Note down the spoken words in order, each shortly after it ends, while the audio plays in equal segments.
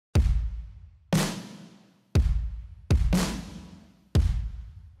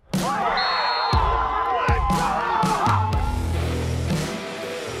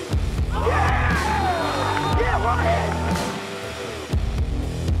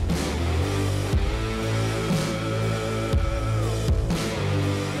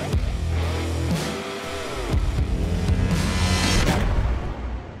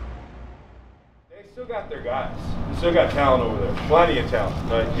your guys. You still got talent over there, plenty of talent.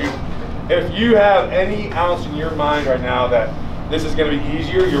 Right? If you have any ounce in your mind right now that this is going to be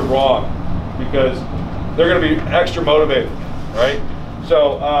easier, you're wrong, because they're going to be extra motivated, right?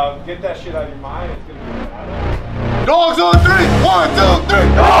 So get that shit out of your mind. It's going to be a battle. Dogs on three. 1, 2,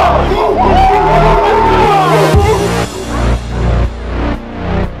 3. Dogs!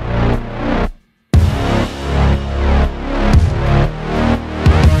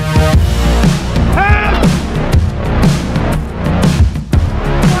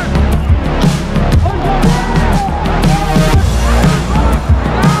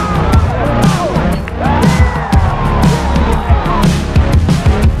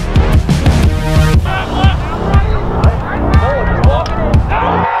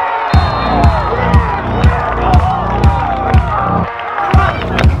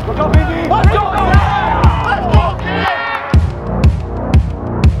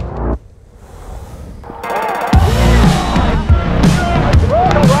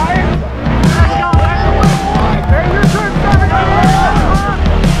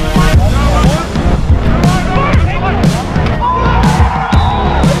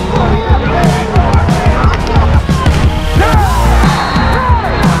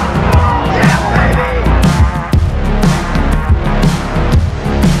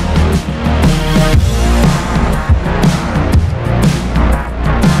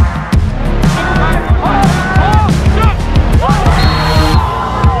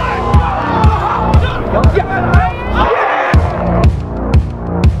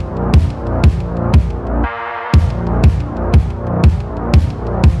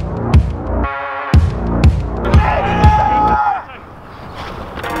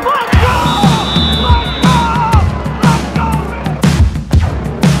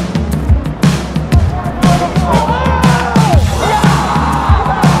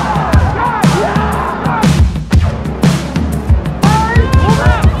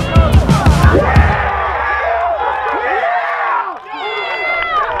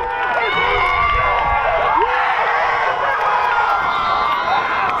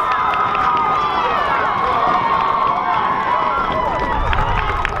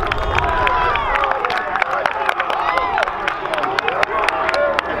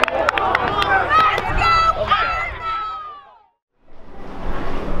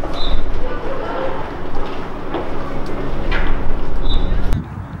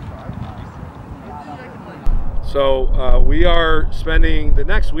 So we are spending the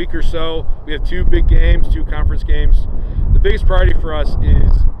next week or so. We have 2 big games, 2 conference games. The biggest priority for us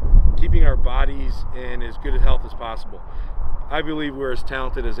is keeping our bodies in as good a health as possible. I believe we're as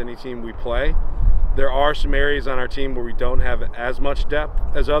talented as any team we play. There are some areas on our team where we don't have as much depth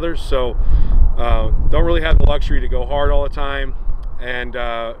as others, so don't really have the luxury to go hard all the time. And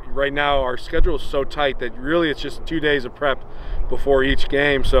right now our schedule is so tight that really it's just 2 days of prep before each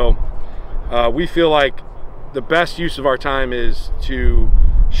game. So we feel like the best use of our time is to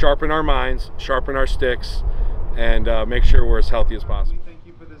sharpen our minds, sharpen our sticks, and make sure we're as healthy as possible. We thank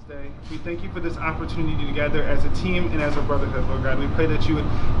you for this day. We thank you for this opportunity together as a team and as a brotherhood, Lord God. We pray that you would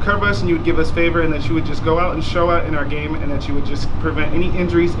cover us and you would give us favor, and that you would just go out and show out in our game, and that you would just prevent any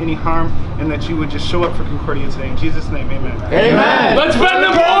injuries, any harm, and that you would just show up for Concordia today. In Jesus' name, amen. Amen. Let's bend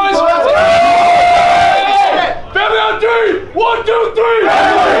them, boys! Family on 3! 1, 2, 3!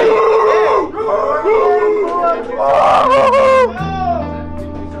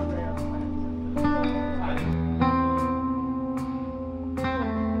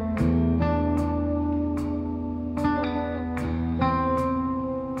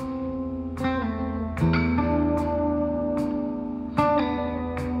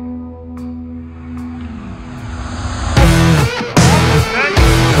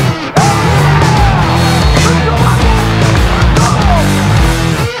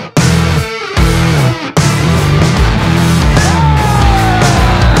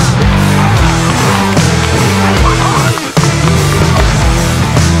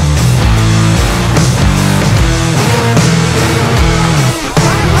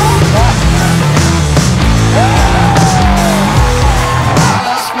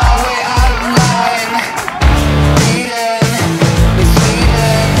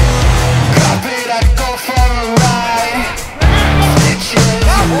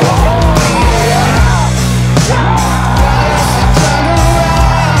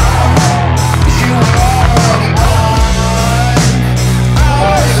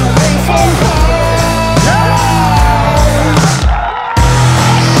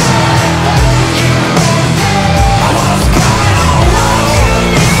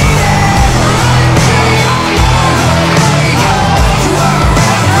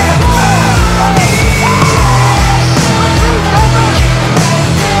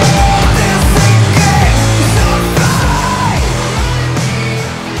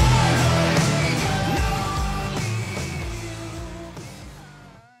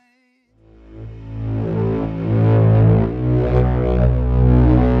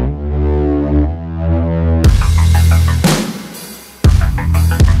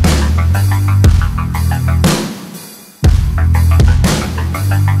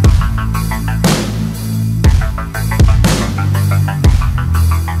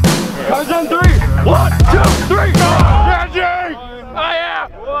 1, 2, 3, go! Reggie! I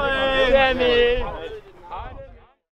am! Jenny!